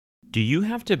Do you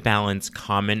have to balance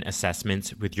common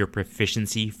assessments with your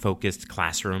proficiency-focused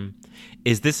classroom?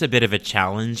 Is this a bit of a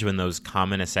challenge when those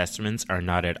common assessments are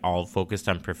not at all focused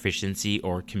on proficiency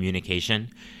or communication?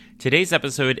 Today's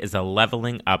episode is a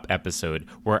leveling up episode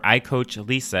where I coach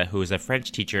Lisa, who is a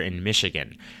French teacher in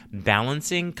Michigan.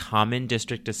 Balancing common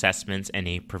district assessments and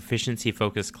a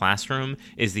proficiency-focused classroom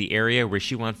is the area where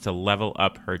she wants to level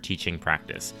up her teaching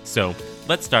practice. So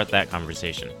let's start that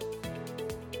conversation.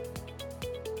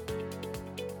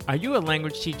 Are you a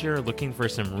language teacher looking for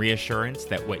some reassurance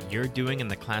that what you're doing in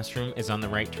the classroom is on the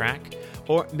right track?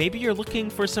 Or maybe you're looking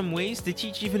for some ways to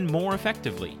teach even more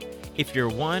effectively. If you're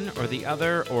one or the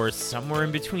other or somewhere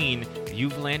in between,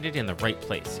 you've landed in the right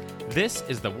place. This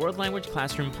is the World Language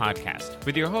Classroom Podcast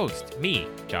with your host, me,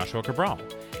 Joshua Cabral.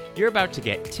 You're about to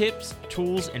get tips,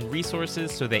 tools, and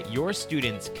resources so that your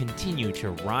students continue to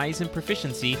rise in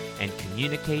proficiency and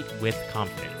communicate with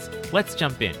confidence. Let's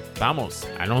jump in. Vamos,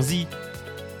 allons-y.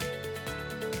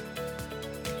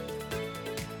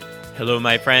 Hello,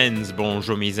 my friends.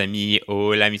 Bonjour, mes amis.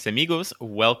 Hola, mis amigos.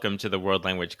 Welcome to the World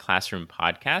Language Classroom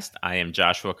Podcast. I am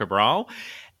Joshua Cabral,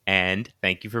 and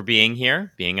thank you for being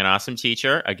here, being an awesome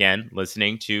teacher. Again,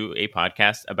 listening to a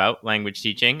podcast about language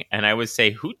teaching. And I would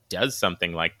say, who does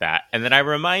something like that? And then I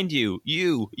remind you,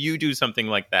 you do something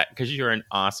like that because you're an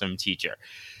awesome teacher.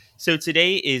 So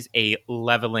today is a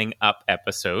leveling up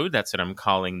episode. That's what I'm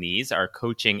calling these, our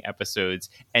coaching episodes.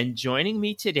 And joining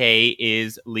me today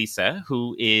is Lisa,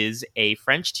 who is a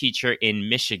French teacher in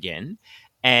Michigan.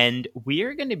 And we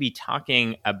are going to be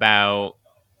talking about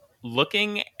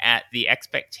looking at the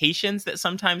expectations that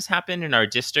sometimes happen in our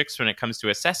districts when it comes to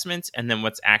assessments, and then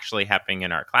what's actually happening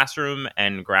in our classroom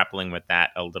and grappling with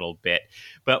that a little bit.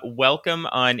 But welcome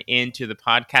on into the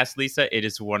podcast, Lisa. It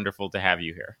is wonderful to have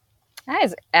you here.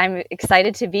 Guys, I'm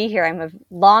excited to be here. I'm a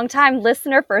long-time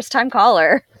listener, first-time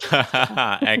caller.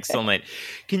 Excellent.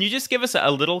 Can you just give us a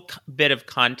little bit of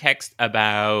context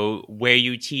about where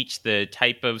you teach, the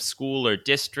type of school or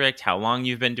district, how long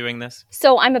you've been doing this?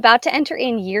 So I'm about to enter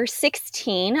in year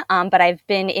 16, but I've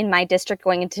been in my district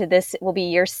going into this, it will be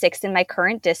year 6 in my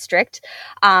current district.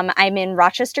 I'm in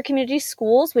Rochester Community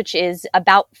Schools, which is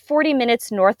about 40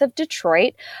 minutes north of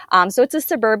Detroit. So it's a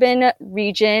suburban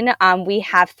region. We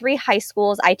have 3 high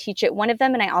schools. I teach at one of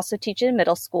them, and I also teach in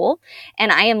middle school.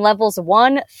 And I am levels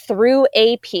 1 through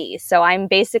AP. So I'm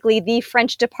basically the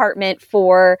French department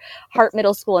for Hart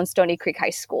Middle School and Stony Creek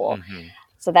High School. Mm-hmm.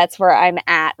 So that's where I'm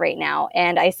at right now.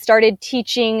 And I started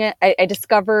teaching, I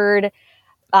discovered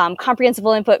comprehensive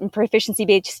input and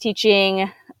proficiency-based teaching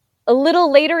a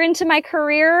little later into my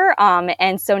career.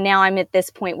 And so now I'm at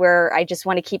this point where I just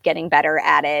want to keep getting better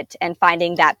at it and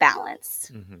finding that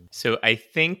balance. Mm-hmm. So I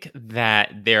think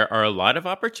that there are a lot of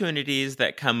opportunities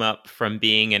that come up from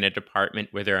being in a department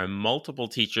where there are multiple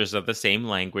teachers of the same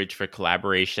language for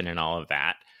collaboration and all of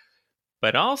that.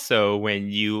 But also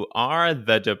when you are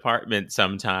the department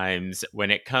sometimes, when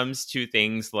it comes to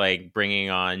things like bringing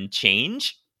on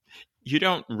change, you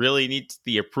don't really need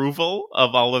the approval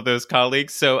of all of those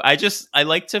colleagues. So I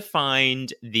like to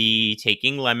find the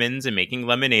taking lemons and making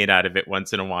lemonade out of it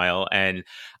once in a while. And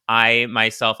I'm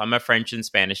a French and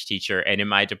Spanish teacher. And in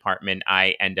my department,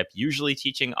 I end up usually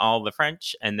teaching all the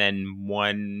French and then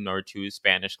 1 or 2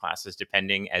 Spanish classes,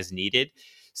 depending as needed.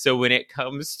 So when it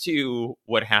comes to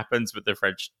what happens with the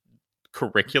French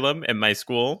curriculum in my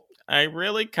school, I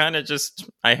really kind of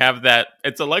I have that,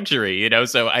 it's a luxury,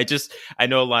 so I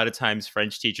know a lot of times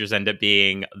French teachers end up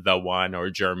being the one, or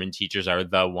German teachers are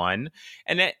the one.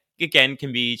 And it, again,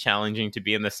 can be challenging to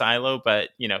be in the silo, but,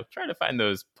 try to find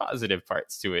those positive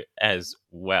parts to it as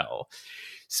well.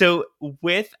 So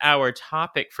with our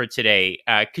topic for today,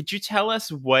 could you tell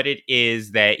us what it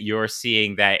is that you're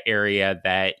seeing, that area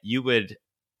that you would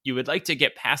like to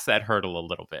get past that hurdle a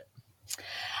little bit?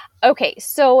 Okay,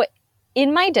 so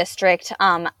in my district,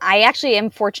 I actually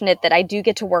am fortunate that I do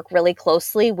get to work really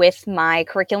closely with my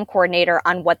curriculum coordinator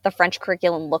on what the French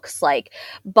curriculum looks like,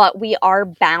 but we are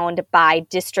bound by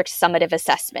district summative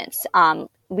assessments.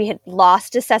 We had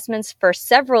lost assessments for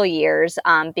several years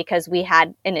because we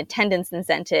had an attendance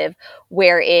incentive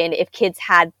wherein if kids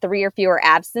had 3 or fewer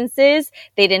absences,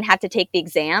 they didn't have to take the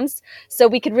exams. So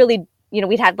we could really,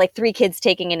 we'd have like 3 kids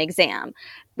taking an exam.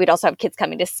 We'd also have kids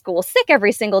coming to school sick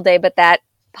every single day, but that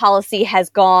policy has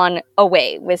gone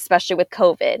away, especially with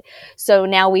COVID. So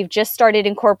now we've just started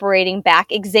incorporating back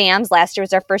exams. Last year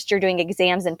was our first year doing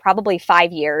exams in probably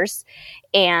 5 years.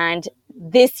 And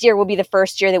this year will be the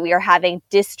first year that we are having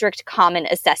district common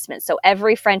assessment. So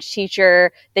every French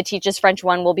teacher that teaches French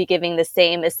 1 will be giving the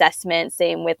same assessment,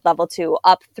 same with level 2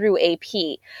 up through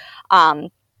AP.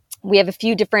 We have a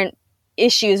few different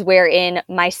issues wherein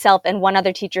myself and one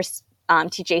other teacher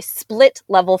teach a split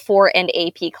level 4 and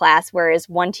AP class, whereas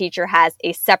one teacher has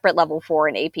a separate level 4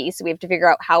 and AP. So we have to figure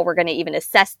out how we're going to even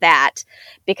assess that,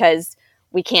 because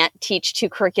we can't teach two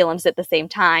curriculums at the same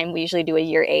time. We usually do a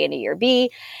year A and a year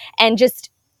B. And just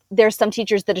there's some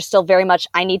teachers that are still very much,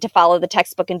 I need to follow the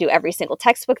textbook and do every single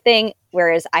textbook thing,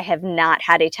 whereas I have not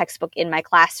had a textbook in my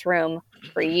classroom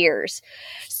for years.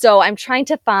 So I'm trying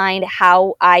to find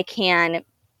how I can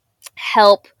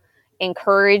help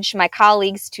encourage my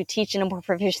colleagues to teach in a more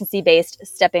proficiency-based,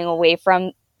 stepping away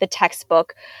from the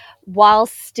textbook, while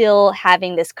still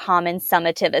having this common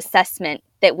summative assessment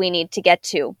that we need to get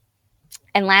to.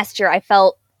 And last year, I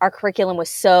felt our curriculum was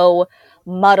so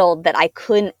muddled that I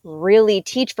couldn't really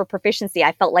teach for proficiency.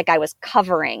 I felt like I was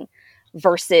covering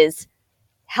versus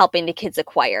helping the kids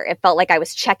acquire. It felt like I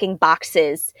was checking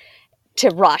boxes to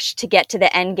rush to get to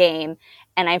the end game.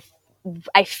 And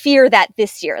I fear that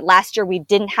this year. Last year, we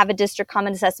didn't have a district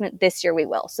common assessment. This year, we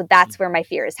will. So that's where my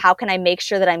fear is. How can I make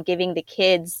sure that I'm giving the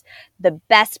kids the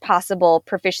best possible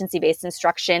proficiency-based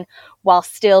instruction while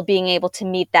still being able to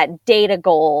meet that data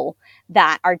goal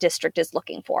that our district is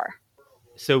looking for?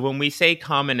 So when we say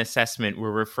common assessment,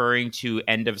 we're referring to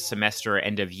end of semester or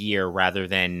end of year rather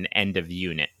than end of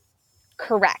unit.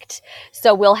 Correct.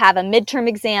 So we'll have a midterm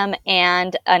exam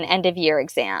and an end of year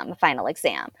exam, a final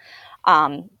exam.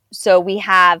 So we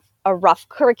have a rough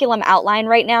curriculum outline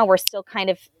right now. We're still kind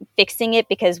of fixing it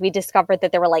because we discovered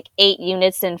that there were like 8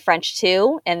 units in French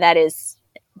 2, and that is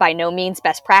by no means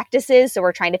best practices. So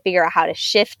we're trying to figure out how to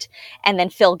shift and then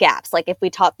fill gaps. Like if we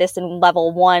taught this in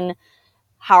level 1,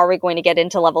 how are we going to get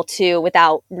into level 2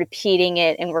 without repeating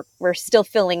it? And we're still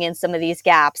filling in some of these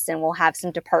gaps, and we'll have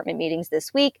some department meetings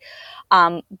this week.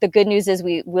 The good news is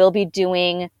we will be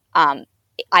doing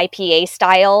IPA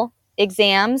style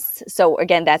exams. So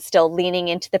again, that's still leaning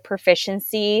into the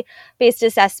proficiency-based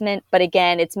assessment. But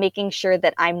again, it's making sure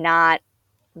that I'm not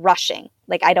rushing.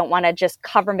 Like I don't want to just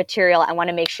cover material. I want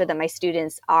to make sure that my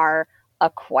students are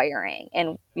acquiring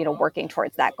and, working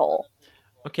towards that goal.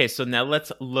 Okay, so now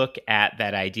let's look at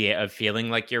that idea of feeling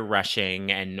like you're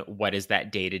rushing and what does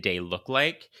that day-to-day look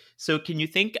like? So can you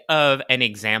think of an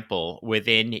example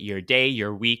within your day,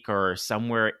 your week, or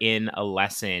somewhere in a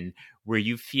lesson where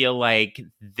you feel like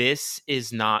this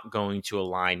is not going to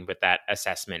align with that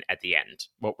assessment at the end,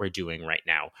 what we're doing right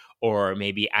now? Or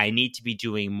maybe I need to be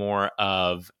doing more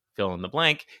of fill in the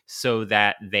blank so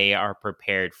that they are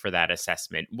prepared for that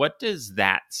assessment. What does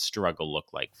that struggle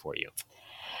look like for you?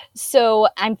 So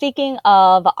I'm thinking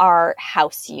of our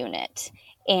house unit,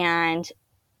 and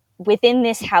within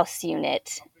this house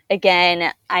unit,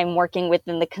 again, I'm working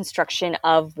within the construction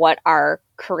of what our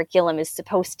curriculum is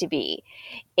supposed to be.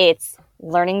 It's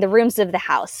learning the rooms of the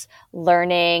house,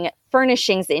 learning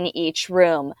furnishings in each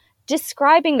room,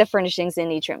 describing the furnishings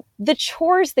in each room, the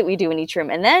chores that we do in each room.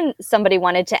 And then somebody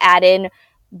wanted to add in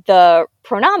the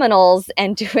pronominals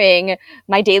and doing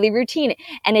my daily routine.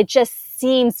 And it just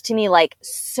seems to me like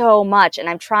so much. And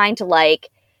I'm trying to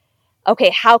okay,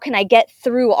 how can I get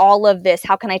through all of this?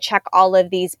 How can I check all of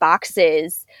these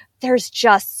boxes? There's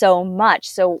just so much.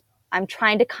 So I'm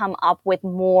trying to come up with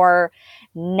more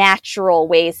natural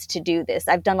ways to do this.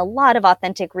 I've done a lot of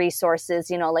authentic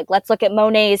resources, let's look at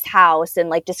Monet's house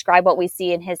and describe what we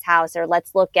see in his house, or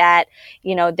let's look at,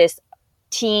 this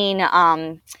teen,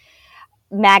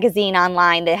 magazine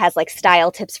online that has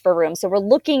style tips for rooms. So we're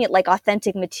looking at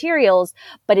authentic materials,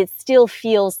 but it still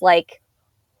feels like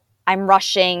I'm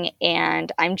rushing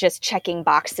and I'm just checking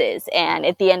boxes. And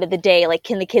at the end of the day,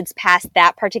 can the kids pass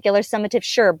that particular summative?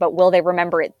 Sure. But will they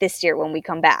remember it this year when we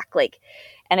come back?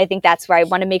 And I think that's where I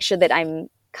want to make sure that I'm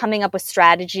coming up with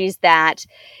strategies that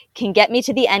can get me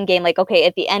to the end game. Okay,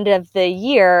 at the end of the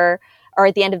year, or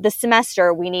at the end of the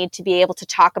semester, we need to be able to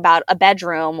talk about a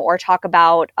bedroom or talk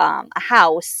about a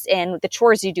house and the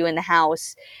chores you do in the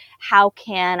house. How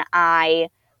can I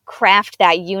craft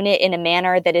that unit in a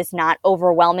manner that is not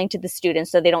overwhelming to the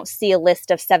students so they don't see a list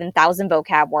of 7,000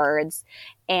 vocab words,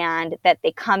 and that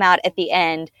they come out at the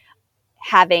end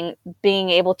being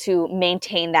able to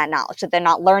maintain that knowledge, that they're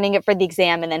not learning it for the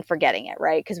exam and then forgetting it,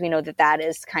 right? Because we know that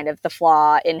is kind of the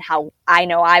flaw in how I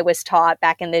know I was taught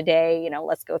back in the day.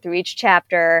 Let's go through each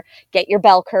chapter, get your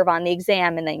bell curve on the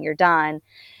exam, and then you're done,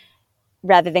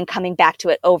 rather than coming back to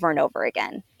it over and over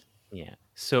again. Yeah.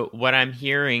 So what I'm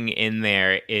hearing in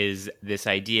there is this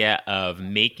idea of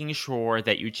making sure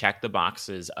that you check the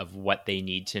boxes of what they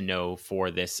need to know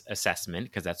for this assessment,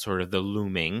 because that's sort of the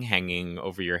looming, hanging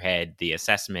over your head, the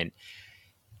assessment.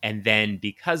 And then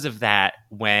because of that,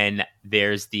 when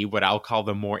there's what I'll call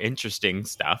the more interesting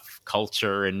stuff,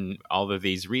 culture and all of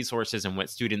these resources and what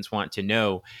students want to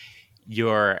know,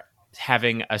 you're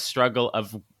having a struggle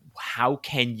of how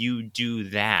can you do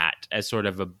that as sort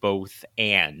of a both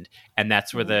and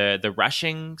that's where Mhm. the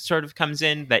rushing sort of comes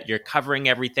in, that you're covering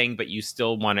everything but you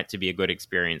still want it to be a good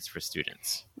experience for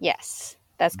students. Yes,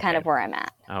 that's kind Okay. of where I'm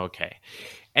at. Okay.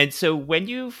 And so when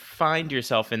you find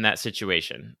yourself in that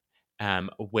situation,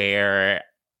 where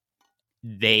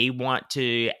they want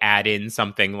to add in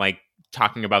something like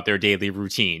talking about their daily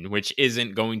routine, which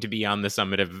isn't going to be on the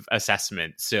summative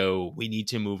assessment. So we need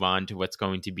to move on to what's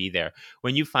going to be there.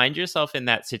 When you find yourself in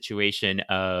that situation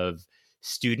of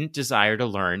student desire to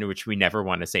learn, which we never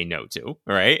want to say no to,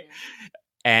 right?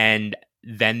 And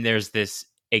then there's this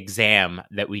exam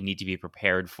that we need to be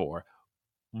prepared for.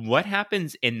 What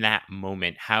happens in that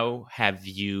moment? How have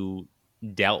you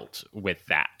dealt with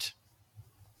that?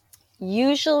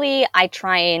 Usually I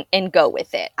try and go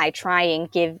with it. I try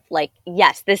and give like,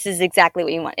 yes, this is exactly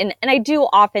what you want. And I do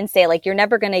often say like, you're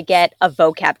never going to get a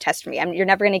vocab test from me. You're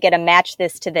never going to get a match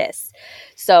this to this.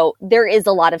 So there is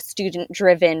a lot of student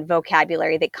driven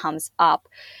vocabulary that comes up.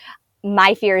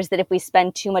 My fear is that if we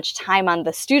spend too much time on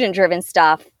the student driven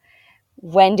stuff,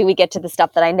 when do we get to the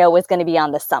stuff that I know is going to be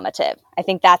on the summative? I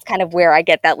think that's kind of where I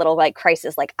get that little like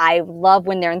crisis. Like I love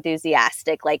when they're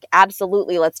enthusiastic, like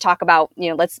absolutely. Let's talk about,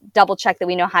 let's double check that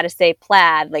we know how to say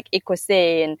plaid, like equise,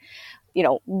 and,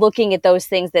 looking at those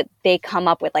things that they come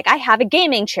up with. Like I have a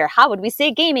gaming chair. How would we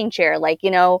say gaming chair? Like,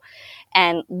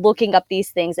 and looking up these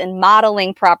things and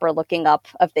modeling proper looking up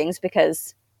of things,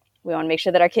 because we want to make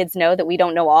sure that our kids know that we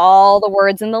don't know all the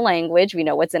words in the language. We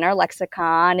know what's in our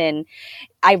lexicon, and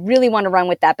I really want to run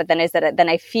with that, but then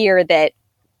I fear that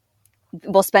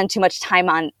we'll spend too much time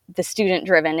on the student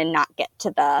driven and not get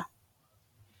to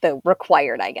the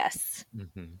required, I guess.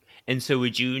 Mm-hmm. And so,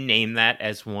 would you name that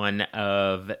as one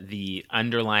of the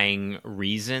underlying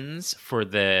reasons for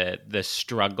the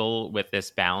struggle with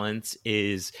this balance?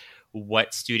 Is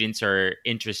what students are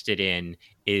interested in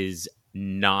is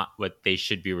not what they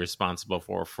should be responsible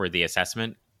for the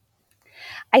assessment?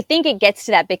 I think it gets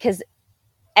to that because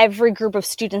every group of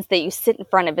students that you sit in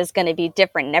front of is going to be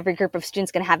different, and every group of students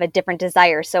is going to have a different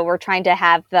desire. So we're trying to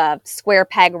have the square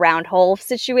peg round hole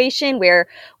situation where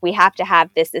we have to have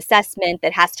this assessment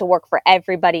that has to work for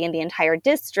everybody in the entire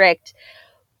district,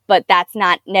 but that's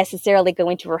not necessarily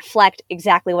going to reflect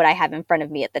exactly what I have in front of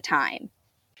me at the time.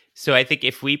 So I think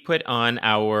if we put on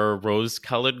our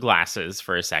rose-colored glasses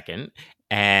for a second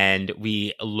and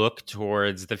we look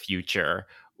towards the future,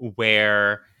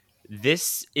 where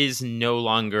this is no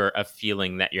longer a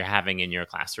feeling that you're having in your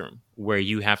classroom, where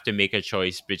you have to make a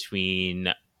choice between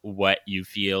what you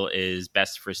feel is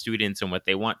best for students and what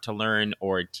they want to learn,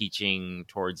 or teaching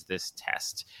towards this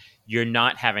test. You're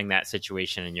not having that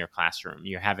situation in your classroom.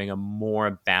 You're having a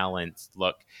more balanced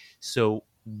look. So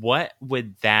what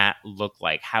would that look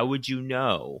like? How would you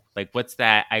know? Like, what's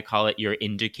that? I call it your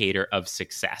indicator of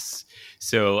success.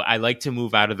 So I like to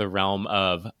move out of the realm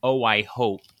of, oh, I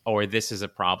hope, or this is a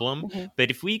problem. Mm-hmm.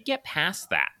 But if we get past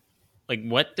that, like,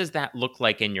 what does that look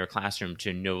like in your classroom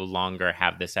to no longer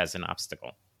have this as an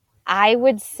obstacle? I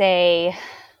would say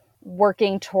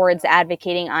working towards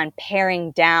advocating on paring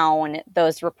down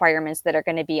those requirements that are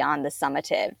going to be on the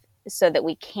summative so that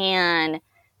we can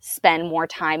spend more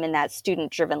time in that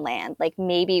student driven land. Like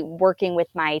maybe working with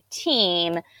my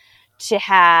team to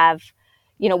have,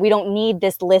 we don't need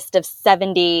this list of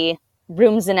 70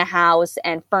 rooms in a house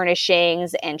and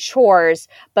furnishings and chores,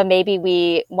 but maybe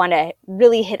we want to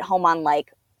really hit home on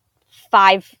like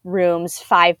 5 rooms,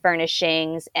 5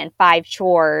 furnishings, and 5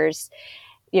 chores.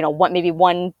 Maybe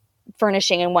one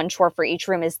furnishing and one chore for each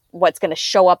room is what's going to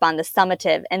show up on the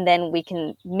summative. And then we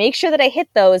can make sure that I hit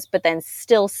those, but then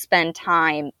still spend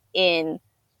time in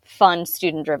fun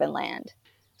student driven land.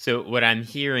 So, what I'm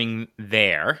hearing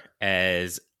there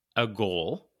as a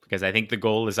goal, because I think the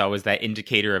goal is always that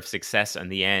indicator of success on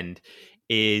the end,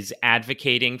 is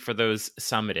advocating for those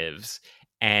summatives.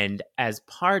 And as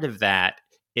part of that,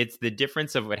 it's the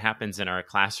difference of what happens in our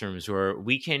classrooms, where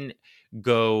we can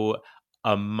go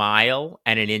a mile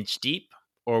and an inch deep,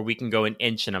 or we can go an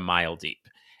inch and a mile deep.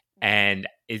 And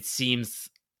it seems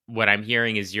what I'm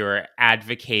hearing is you're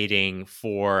advocating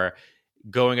for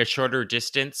going a shorter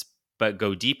distance, but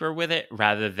go deeper with it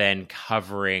rather than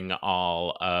covering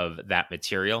all of that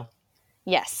material.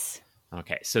 Yes.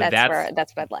 Okay. So that's what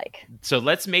I'd like. So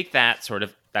let's make that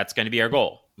that's going to be our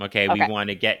goal. Okay. We Okay. want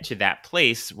to get to that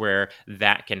place where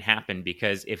that can happen,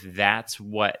 because if that's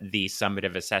what the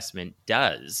summative assessment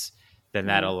does, then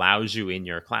that allows you in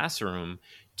your classroom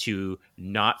to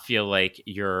not feel like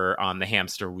you're on the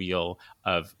hamster wheel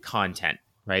of content,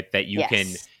 right? That you can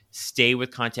stay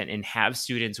with content and have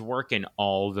students work in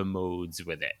all the modes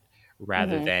with it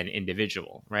rather than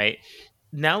individual, right?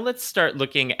 Now let's start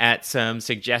looking at some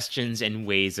suggestions and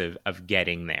ways of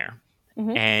getting there.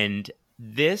 Mm-hmm. And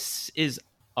this is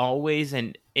always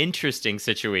an interesting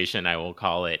situation, I will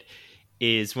call it,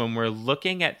 is when we're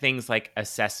looking at things like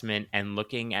assessment and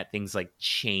looking at things like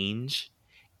change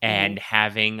Mm-hmm. and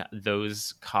having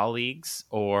those colleagues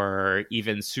or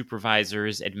even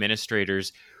supervisors,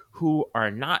 administrators who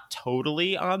are not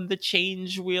totally on the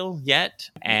change wheel yet,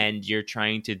 and you're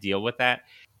trying to deal with that.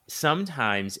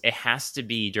 Sometimes it has to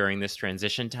be during this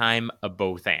transition time a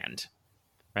both and,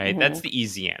 right? Mm-hmm. That's the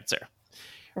easy answer,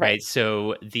 Right. right?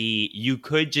 So you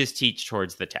could just teach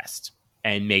towards the test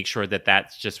and make sure that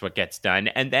that's just what gets done,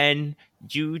 and then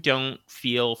you don't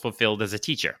feel fulfilled as a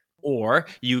teacher. Or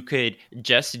you could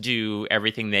just do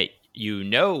everything that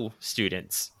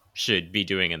students should be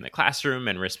doing in the classroom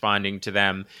and responding to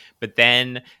them, but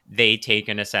then they take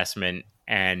an assessment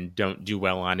and don't do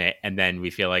well on it, and then we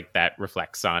feel like that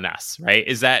reflects on us, right?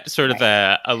 Is that sort of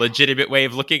Right. a legitimate way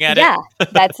of looking at it? Yeah,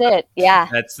 that's it. Yeah.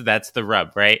 That's the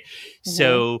rub, right? Mm-hmm.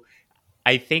 So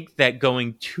I think that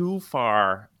going too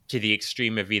far to the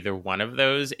extreme of either one of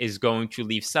those is going to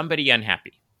leave somebody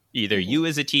unhappy. Either Mm-hmm. you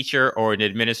as a teacher or an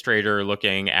administrator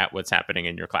looking at what's happening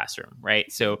in your classroom, right?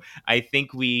 So I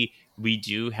think we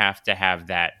do have to have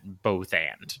that both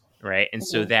and, right? And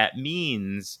so Mm-hmm. that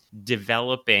means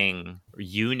developing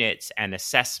units and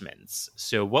assessments.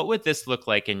 So what would this look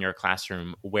like in your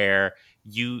classroom where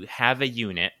you have a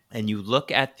unit and you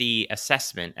look at the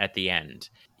assessment at the end?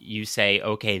 You say,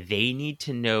 okay, they need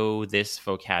to know this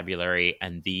vocabulary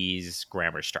and these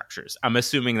grammar structures. I'm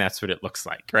assuming that's what it looks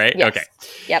like, right? Okay.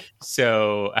 Yes. Yep.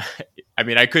 So, I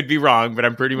mean, I could be wrong, but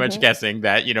I'm pretty much Mm-hmm. guessing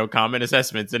that, common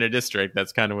assessments in a district,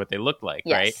 that's kind of what they look like,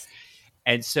 right? Yes.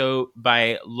 And so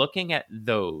by looking at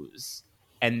those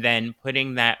and then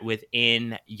putting that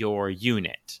within your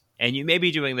unit, and you may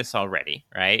be doing this already,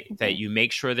 right? Mm-hmm. That you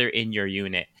make sure they're in your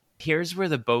unit. Here's where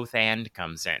the both and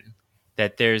comes in.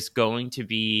 That there's going to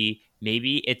be,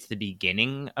 maybe it's the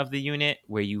beginning of the unit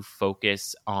where you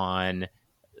focus on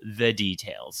the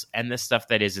details and the stuff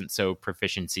that isn't so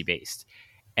proficiency based.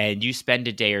 And you spend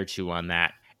a day or two on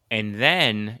that. And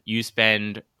then you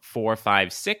spend 4,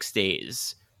 5, 6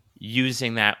 days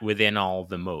using that within all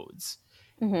the modes.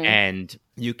 Mm-hmm. And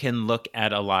you can look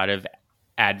at a lot of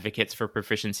advocates for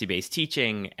proficiency based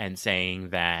teaching and saying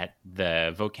that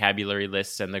the vocabulary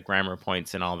lists and the grammar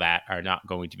points and all that are not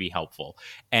going to be helpful.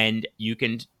 And you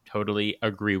can totally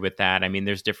agree with that. I mean,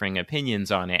 there's differing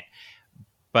opinions on it,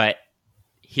 but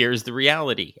here's the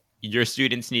reality. Your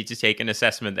students need to take an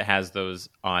assessment that has those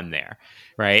on there,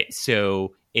 right?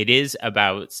 So it is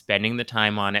about spending the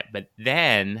time on it, but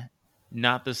then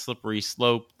not the slippery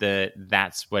slope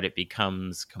that's what it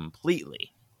becomes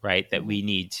completely, right? That Mm-hmm. we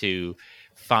need to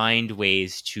find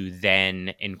ways to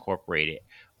then incorporate it.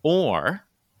 Or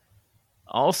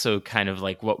also kind of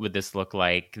like, what would this look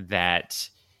like that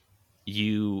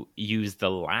you use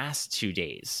the last 2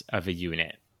 days of a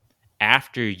unit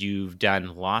after you've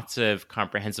done lots of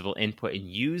comprehensible input and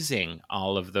using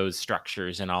all of those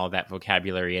structures and all of that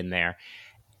vocabulary in there.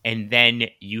 And then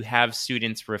you have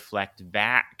students reflect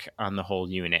back on the whole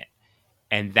unit.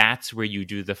 And that's where you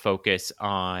do the focus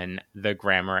on the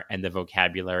grammar and the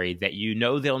vocabulary that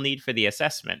they'll need for the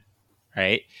assessment,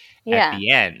 right? At Yeah.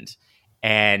 the end,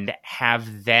 and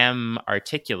have them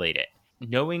articulate it,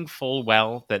 knowing full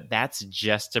well that that's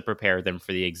just to prepare them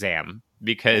for the exam.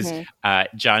 Because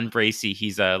Mm-hmm. John Bracey,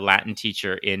 he's a Latin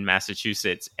teacher in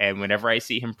Massachusetts. And whenever I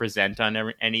see him present on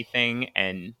anything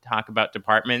and talk about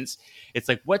departments, it's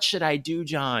like, what should I do,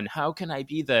 John? How can I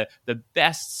be the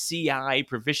best CI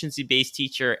proficiency-based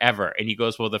teacher ever? And he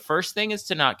goes, well, the first thing is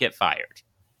to not get fired.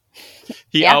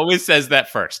 He Yeah. always says that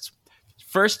first.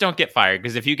 First, don't get fired,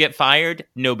 because if you get fired,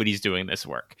 nobody's doing this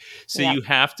work. So Yeah. you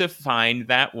have to find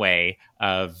that way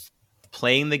of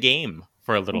playing the game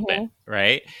for a little bit, Mm-hmm.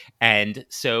 right? And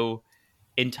so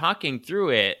in talking through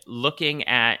it, looking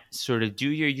at sort of do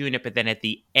your unit, but then at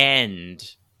the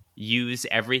end, use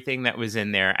everything that was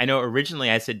in there. I know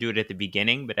originally I said do it at the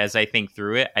beginning, but as I think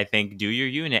through it, I think do your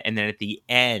unit, and then at the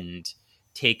end,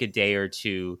 take a day or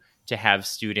two to have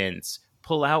students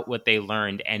pull out what they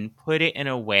learned and put it in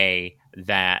a way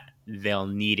that they'll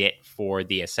need it for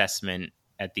the assessment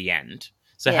at the end.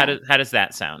 So Yeah. how does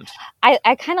that sound?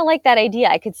 I kind of like that idea.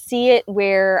 I could see it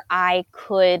where I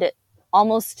could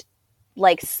almost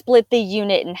like split the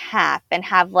unit in half and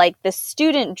have like the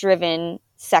student driven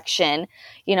section,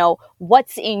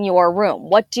 what's in your room?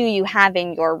 What do you have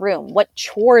in your room? What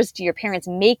chores do your parents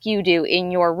make you do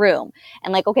in your room?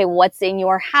 And like, okay, what's in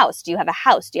your house? Do you have a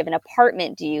house? Do you have an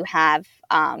apartment? Do you have,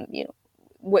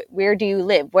 where do you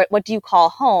live? What do you call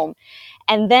home?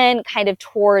 And then kind of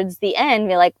towards the end,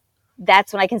 be like,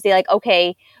 that's when I can say, like,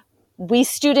 okay, we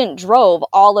student drove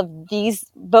all of these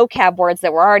vocab words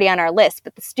that were already on our list,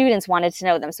 but the students wanted to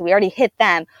know them. So we already hit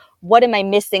them. What am I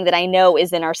missing that I know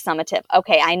is in our summative?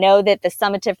 Okay, I know that the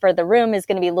summative for the room is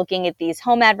going to be looking at these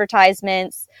home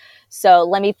advertisements. So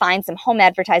let me find some home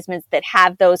advertisements that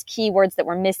have those keywords that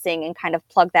we're missing and kind of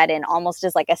plug that in almost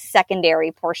as like a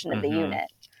secondary portion of the Mm-hmm.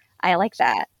 unit. I like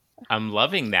that. I'm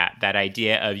loving that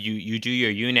idea of you do your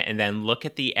unit and then look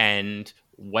at the end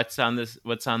what's on the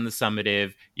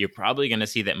summative. You're probably going to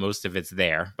see that most of it's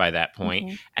there by that point,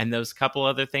 Mm-hmm. and those couple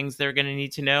other things they're going to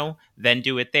need to know, then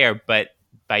do it there. But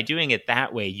by doing it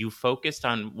that way, you focused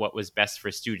on what was best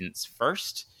for students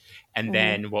first, and Mm-hmm.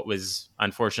 then what was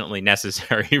unfortunately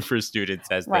necessary for students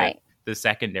as Right. the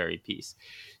secondary piece.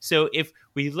 So if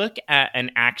we look at an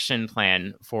action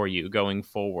plan for you going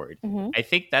forward, Mm-hmm. I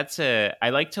think I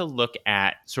like to look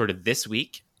at sort of this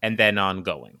week and then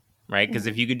ongoing, right? Because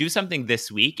if you can do something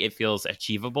this week, it feels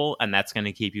achievable and that's going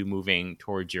to keep you moving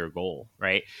towards your goal,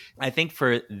 right? I think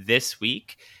for this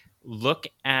week, look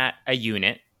at a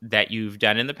unit that you've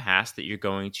done in the past that you're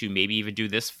going to maybe even do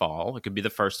this fall. It could be the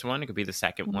first one, it could be the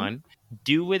second Mm-hmm. one.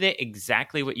 Do with it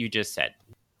exactly what you just said.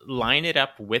 Line it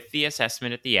up with the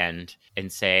assessment at the end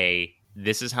and say,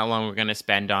 this is how long we're going to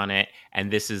spend on it, and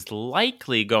this is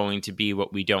likely going to be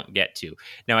what we don't get to.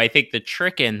 Now, I think the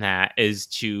trick in that is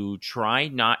to try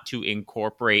not to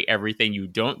incorporate everything you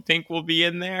don't think will be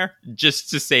in there just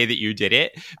to say that you did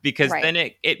it, because Right. then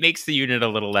it makes the unit a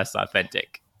little less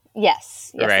authentic.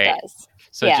 Yes, Right. it does.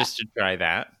 So Yeah. just to try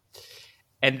that.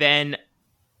 And then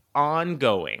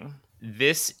ongoing,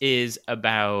 this is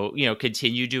about,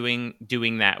 continue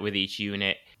doing that with each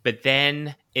unit, but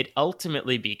then it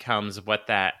ultimately becomes what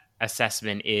that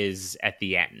assessment is at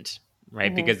the end, right?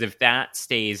 Mm-hmm. Because if that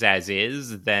stays as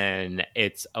is, then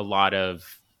it's a lot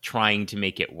of trying to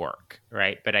make it work,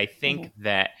 right? But I think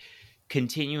that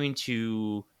continuing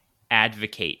to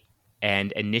advocate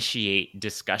and initiate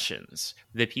discussions,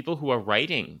 the people who are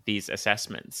writing these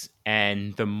assessments,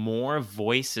 and the more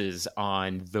voices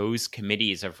on those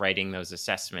committees of writing those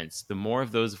assessments, the more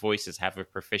of those voices have a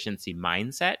proficiency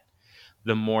mindset,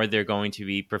 the more they're going to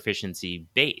be proficiency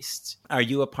based. Are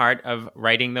you a part of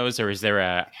writing those, or is there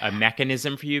a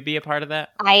mechanism for you to be a part of that?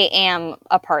 I am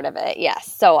a part of it,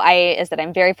 yes. So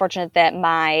I'm very fortunate that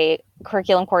my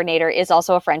curriculum coordinator is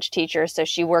also a French teacher. So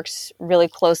she works really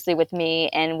closely with me,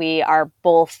 and we are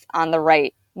both on the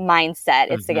right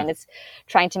mindset. It's Mhm. again, it's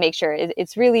trying to make sure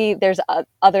it's really, there's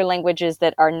other languages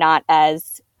that are not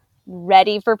as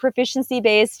ready for proficiency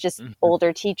based, just Mhm.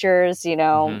 older teachers,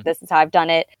 Mhm. this is how I've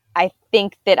done it. I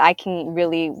think that I can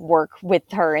really work with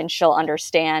her and she'll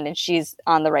understand and she's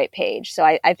on the right page. So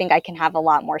I think I can have a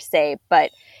lot more say,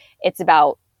 but it's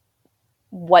about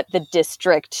what the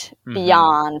district Mhm.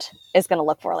 beyond is going to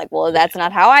look for. Like, well, that's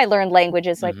not how I learned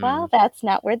languages. Like, well, that's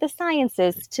not where the science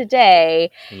is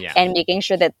today. Yeah. And making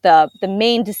sure that the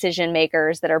main decision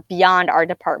makers that are beyond our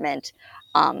department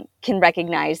can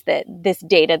recognize that this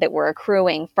data that we're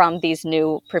accruing from these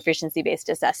new proficiency-based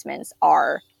assessments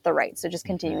are the right. So just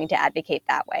continuing to advocate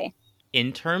that way.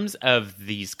 In terms of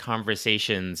these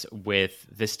conversations with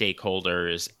the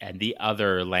stakeholders and the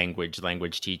other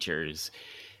language teachers,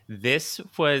 this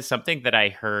was something that I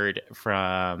heard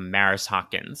from Maris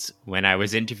Hawkins when I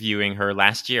was interviewing her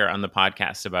last year on the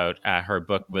podcast about her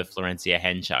book with Florencia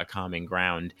Henshaw, Common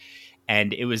Ground.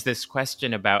 And it was this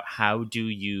question about how do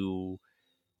you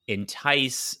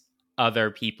entice other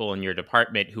people in your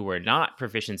department who are not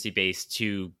proficiency based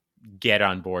to get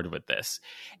on board with this.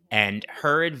 And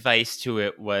her advice to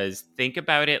it was, think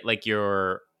about it like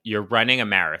you're running a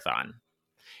marathon.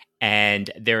 And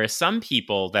there are some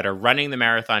people that are running the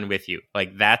marathon with you.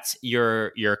 Like that's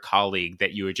your colleague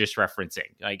that you were just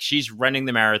referencing. Like she's running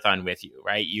the marathon with you,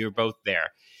 right? You're both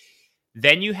there.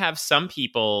 Then you have some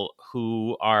people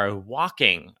who are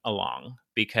walking along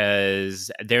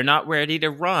because they're not ready to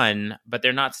run, but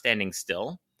they're not standing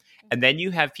still. And then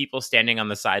you have people standing on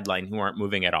the sideline who aren't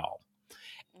moving at all.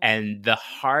 And the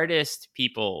hardest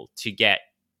people to get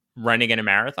running in a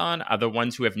marathon are the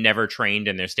ones who have never trained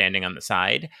and they're standing on the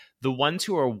side. The ones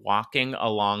who are walking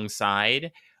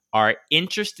alongside are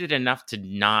interested enough to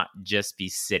not just be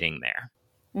sitting there.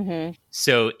 Mm-hmm.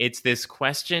 So it's this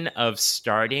question of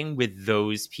starting with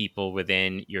those people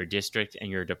within your district and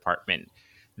your department.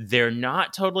 They're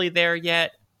not totally there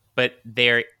yet, but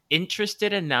they're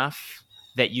interested enough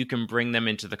that you can bring them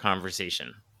into the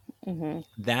conversation. Mm-hmm.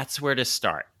 That's where to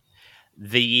start.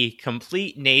 The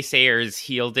complete naysayers,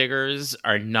 heel diggers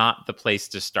are not the place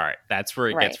to start. That's where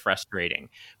it gets frustrating.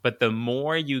 But the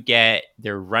more you get,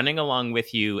 they're running along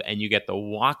with you and you get the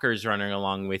walkers running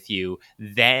along with you,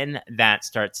 then that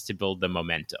starts to build the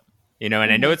momentum. And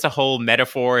I know it's a whole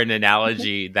metaphor and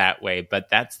analogy that way, but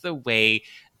that's the way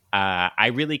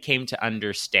I really came to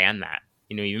understand that.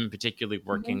 Even particularly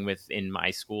working within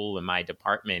my school and my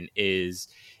department, is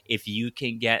if you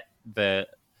can get the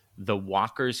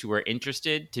walkers who are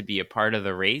interested to be a part of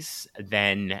the race,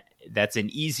 then that's an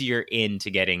easier in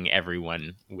to getting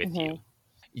everyone with you.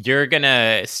 You're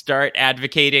gonna start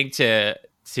advocating to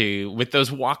with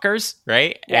those walkers,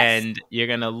 right? Yes. And you're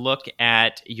gonna look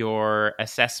at your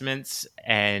assessments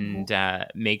and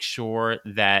make sure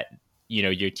that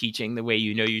you're teaching the way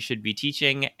you should be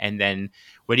teaching. And then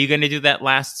what are you going to do that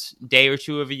last day or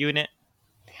two of a unit?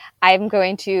 I'm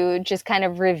going to just kind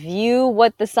of review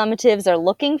what the summatives are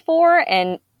looking for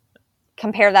and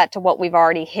compare that to what we've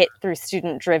already hit through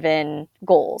student-driven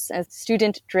goals and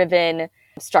student-driven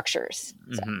structures.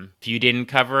 So. If you didn't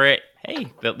cover it, hey,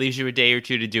 that leaves you a day or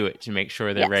two to do it, to make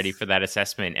sure they're ready for that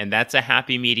assessment. And that's a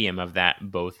happy medium of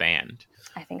that both and.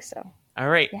 I think so. All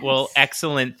right. Yes. Well,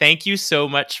 excellent. Thank you so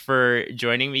much for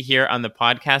joining me here on the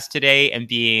podcast today and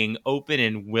being open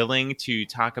and willing to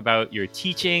talk about your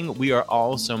teaching. We are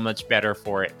all so much better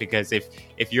for it, because if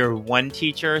you're one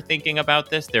teacher thinking about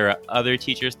this, there are other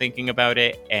teachers thinking about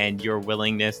it, and your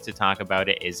willingness to talk about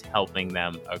it is helping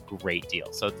them a great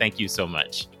deal. So thank you so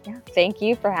much. Yeah, thank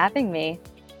you for having me.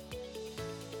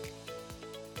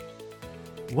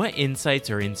 What insights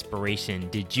or inspiration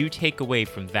did you take away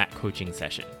from that coaching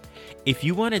session? If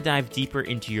you want to dive deeper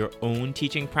into your own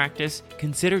teaching practice,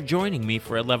 consider joining me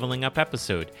for a Leveling Up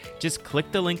episode. Just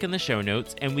click the link in the show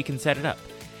notes and we can set it up.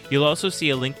 You'll also see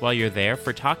a link while you're there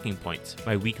for Talking Points,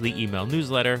 my weekly email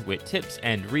newsletter with tips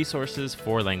and resources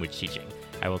for language teaching.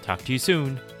 I will talk to you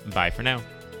soon. Bye for now.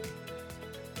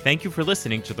 Thank you for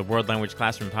listening to the World Language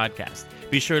Classroom podcast.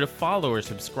 Be sure to follow or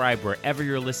subscribe wherever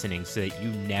you're listening so that you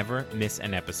never miss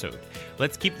an episode.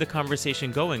 Let's keep the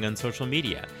conversation going on social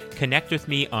media. Connect with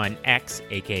me on X,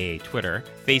 aka Twitter,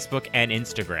 Facebook, and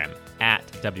Instagram at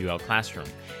WL Classroom.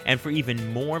 And for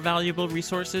even more valuable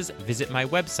resources, visit my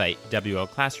website,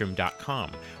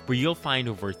 WLClassroom.com, where you'll find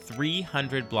over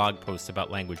 300 blog posts about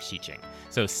language teaching.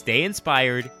 So stay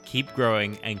inspired, keep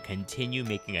growing, and continue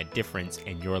making a difference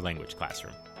in your language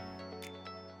classroom.